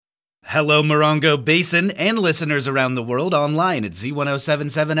Hello, Morongo Basin and listeners around the world online at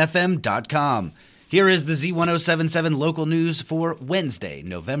Z107.7fm.com. Here is the Z107.7 local news for Wednesday,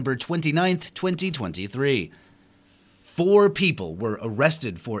 November 29th, 2023. 4 people were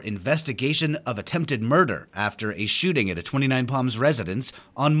arrested for investigation of attempted murder after a shooting at a 29 Palms residence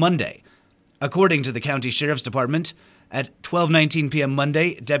on Monday. According to the County Sheriff's Department, at 12:19 p.m.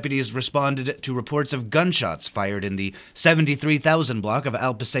 Monday, deputies responded to reports of gunshots fired in the 73,000 block of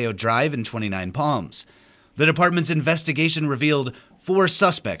Al Paseo Drive in 29 Palms. The department's investigation revealed 4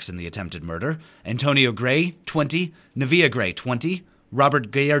 suspects in the attempted murder: Antonio Gray, 20, Navia Gray, 20,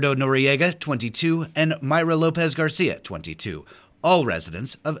 Robert Gallardo Noriega, 22, and Mayra Lopez Garcia, 22, all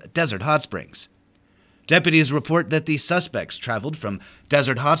residents of Desert Hot Springs. Deputies report that the suspects traveled from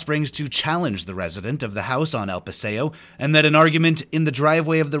Desert Hot Springs to challenge the resident of the house on El Paseo, and that an argument in the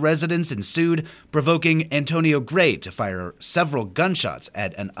driveway of the residence ensued, provoking Antonio Gray to fire several gunshots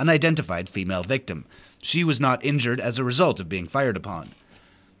at an unidentified female victim. She was not injured as a result of being fired upon.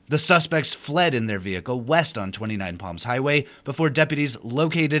 The suspects fled in their vehicle west on 29 Palms Highway before deputies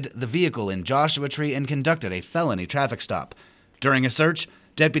located the vehicle in Joshua Tree and conducted a felony traffic stop. During a search,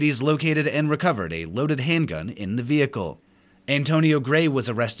 deputies located and recovered a loaded handgun in the vehicle. Antonio Gray was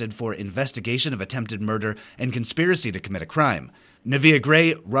arrested for investigation of attempted murder and conspiracy to commit a crime. Navia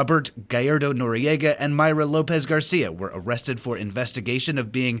Gray, Robert Gallardo Noriega, and Mayra Lopez Garcia were arrested for investigation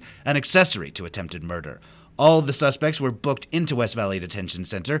of being an accessory to attempted murder. All the suspects were booked into West Valley Detention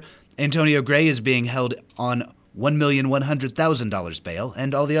Center. Antonio Gray is being held on $1,100,000 bail,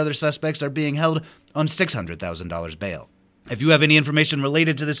 and all the other suspects are being held on $600,000 bail. If you have any information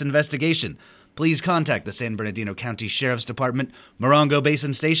related to this investigation, please contact the San Bernardino County Sheriff's Department, Morongo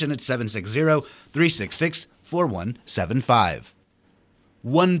Basin Station at 760-366-4175.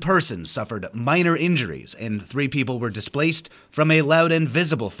 1 person suffered minor injuries and 3 people were displaced from a loud and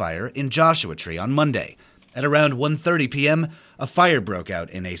visible fire in Joshua Tree on Monday. At around 1:30 p.m., a fire broke out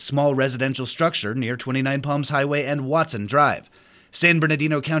in a small residential structure near 29 Palms Highway and Watson Drive. San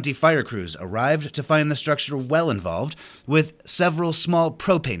Bernardino County fire crews arrived to find the structure well involved, with several small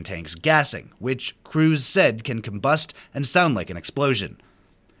propane tanks gassing, which crews said can combust and sound like an explosion.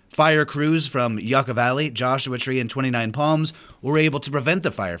 Fire crews from Yucca Valley, Joshua Tree, and 29 Palms were able to prevent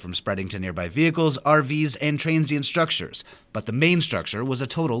the fire from spreading to nearby vehicles, RVs, and transient structures, but the main structure was a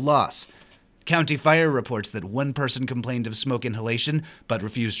total loss. County Fire reports that 1 person complained of smoke inhalation but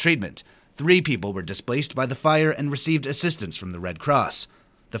refused treatment. 3 people were displaced by the fire and received assistance from the Red Cross.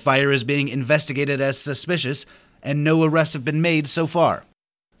 The fire is being investigated as suspicious, and no arrests have been made so far.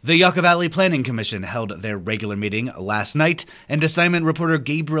 The Yucca Valley Planning Commission held their regular meeting last night, and assignment reporter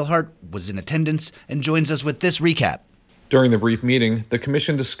Gabriel Hart was in attendance and joins us with this recap. During the brief meeting, the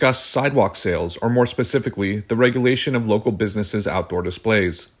Commission discussed sidewalk sales, or more specifically, the regulation of local businesses' outdoor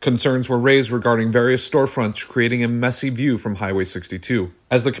displays. Concerns were raised regarding various storefronts creating a messy view from Highway 62.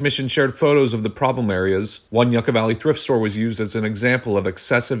 As the Commission shared photos of the problem areas, one Yucca Valley thrift store was used as an example of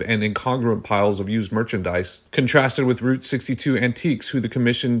excessive and incongruent piles of used merchandise, contrasted with Route 62 Antiques, who the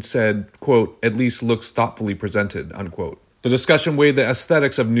Commission said, quote, at least looks thoughtfully presented, unquote. The discussion weighed the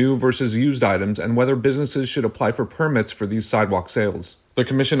aesthetics of new versus used items and whether businesses should apply for permits for these sidewalk sales. The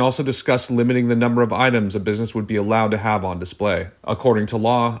Commission also discussed limiting the number of items a business would be allowed to have on display. According to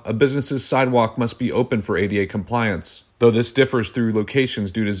law, a business's sidewalk must be open for ADA compliance, though this differs through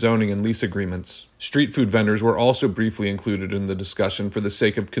locations due to zoning and lease agreements. Street food vendors were also briefly included in the discussion for the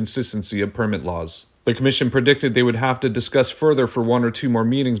sake of consistency of permit laws. The Commission predicted they would have to discuss further for 1 or 2 more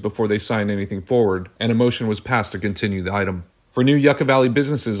meetings before they signed anything forward, and a motion was passed to continue the item. For new Yucca Valley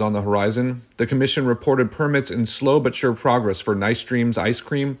businesses on the horizon, the Commission reported permits in slow but sure progress for Nice Dreams Ice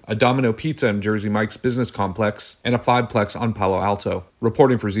Cream, a Domino Pizza in Jersey Mike's Business Complex, and a 5-plex on Palo Alto.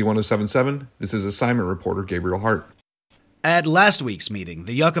 Reporting for Z107.7, this is assignment reporter Gabriel Hart. At last week's meeting,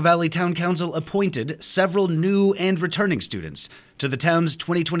 the Yucca Valley Town Council appointed several new and returning students to the town's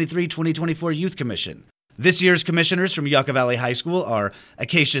 2023-2024 Youth Commission. This year's commissioners from Yucca Valley High School are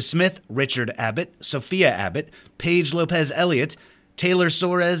Acacia Smith, Richard Abbott, Sophia Abbott, Paige Lopez Elliott, Taylor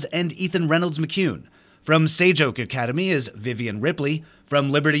Soares, and Ethan Reynolds McCune. From Sage Oak Academy is Vivian Ripley. From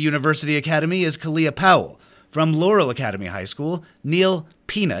Liberty University Academy is Kalia Powell. From Laurel Academy High School, Neil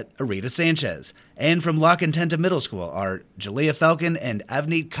Peanut Arita Sanchez. And from La Contenta Middle School are Jalea Falcon and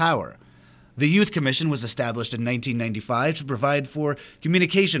Avneet Kaur. The Youth Commission was established in 1995 to provide for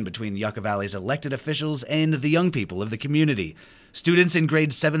communication between Yucca Valley's elected officials and the young people of the community. Students in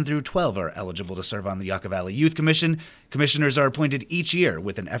grades 7 through 12 are eligible to serve on the Yucca Valley Youth Commission. Commissioners are appointed each year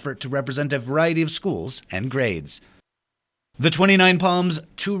with an effort to represent a variety of schools and grades. The 29 Palms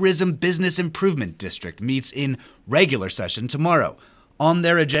Tourism Business Improvement District meets in regular session tomorrow. On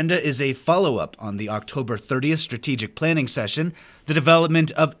their agenda is a follow-up on the October 30th strategic planning session, the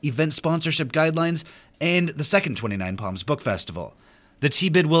development of event sponsorship guidelines, and the second 29 Palms Book Festival. The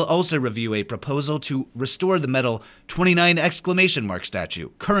TBID will also review a proposal to restore the metal 29 exclamation mark statue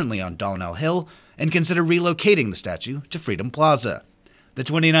currently on Downell Hill and consider relocating the statue to Freedom Plaza. The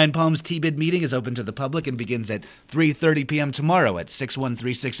 29 Palms TBID meeting is open to the public and begins at 3:30 p.m. tomorrow at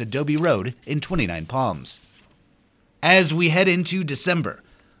 6136 Adobe Road in 29 Palms. As we head into December,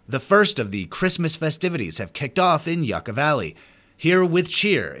 the first of the Christmas festivities have kicked off in Yucca Valley. Here with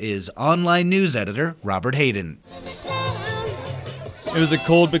cheer is online news editor Robert Hayden. It was a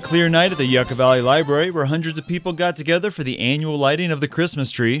cold but clear night at the Yucca Valley Library where hundreds of people got together for the annual lighting of the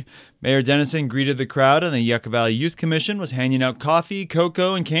Christmas tree. Mayor Dennison greeted the crowd, and the Yucca Valley Youth Commission was handing out coffee,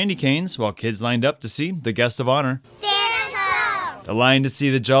 cocoa, and candy canes while kids lined up to see the guest of honor. The line to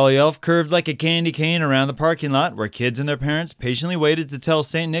see the Jolly Elf curved like a candy cane around the parking lot where kids and their parents patiently waited to tell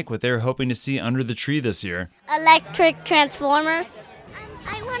St. Nick what they were hoping to see under the tree this year. Electric Transformers.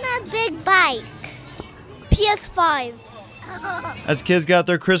 I want a big bike. PS5. As kids got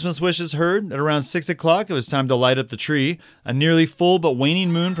their Christmas wishes heard, at around 6 o'clock it was time to light up the tree. A nearly full but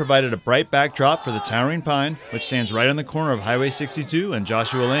waning moon provided a bright backdrop for the towering pine, which stands right on the corner of Highway 62 and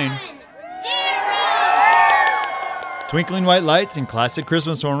Joshua Lane. Twinkling white lights and classic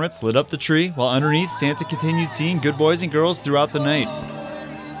Christmas ornaments lit up the tree, while underneath Santa continued seeing good boys and girls throughout the night.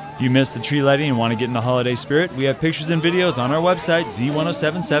 If you missed the tree lighting and want to get in the holiday spirit, we have pictures and videos on our website,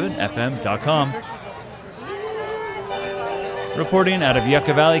 Z107.7fm.com. Reporting out of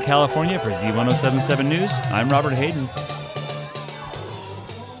Yucca Valley, California for Z107.7 News, I'm Robert Hayden.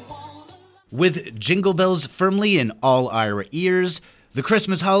 With jingle bells firmly in all our ears, the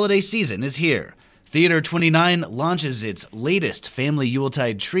Christmas holiday season is here. Theater 29 launches its latest family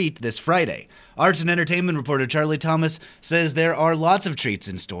Yuletide treat this Friday. Arts and entertainment reporter Charlie Thomas says there are lots of treats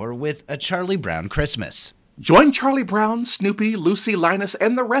in store with a Charlie Brown Christmas. Join Charlie Brown, Snoopy, Lucy, Linus,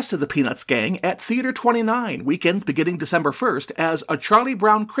 and the rest of the Peanuts gang at Theater 29, weekends beginning December 1st, as A Charlie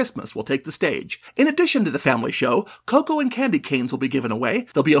Brown Christmas will take the stage. In addition to the family show, cocoa and candy canes will be given away.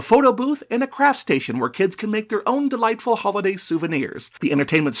 There'll be a photo booth and a craft station where kids can make their own delightful holiday souvenirs. The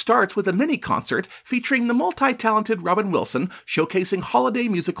entertainment starts with a mini concert featuring the multi-talented Robin Wilson, showcasing holiday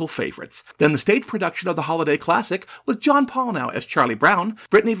musical favorites. Then the stage production of the holiday classic with John Paulnow as Charlie Brown,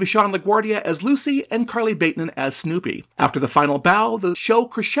 Brittany Vachon LaGuardia as Lucy, and Carly Bateman as Snoopy. After the final bow, the show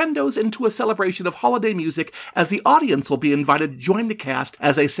crescendos into a celebration of holiday music as the audience will be invited to join the cast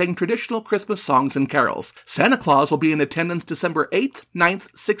as they sing traditional Christmas songs and carols. Santa Claus will be in attendance December 8th,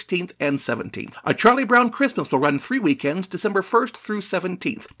 9th, 16th, and 17th. A Charlie Brown Christmas will run 3 weekends, December 1st through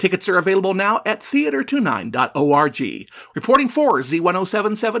 17th. Tickets are available now at theater29.org. Reporting for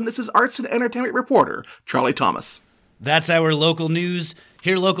Z107.7, this is Arts and Entertainment reporter Charlie Thomas. That's our local news.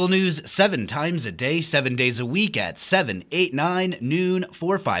 Hear local news 7 times a day, 7 days a week at 7, 8, 9, noon,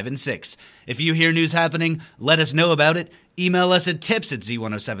 4, 5, and 6. If you hear news happening, let us know about it. Email us at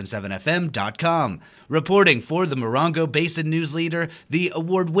tips@z1077fm.com. Reporting for the Morongo Basin News Leader, the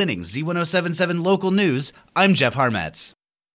award-winning Z1077 Local News, I'm Jeff Harmatz.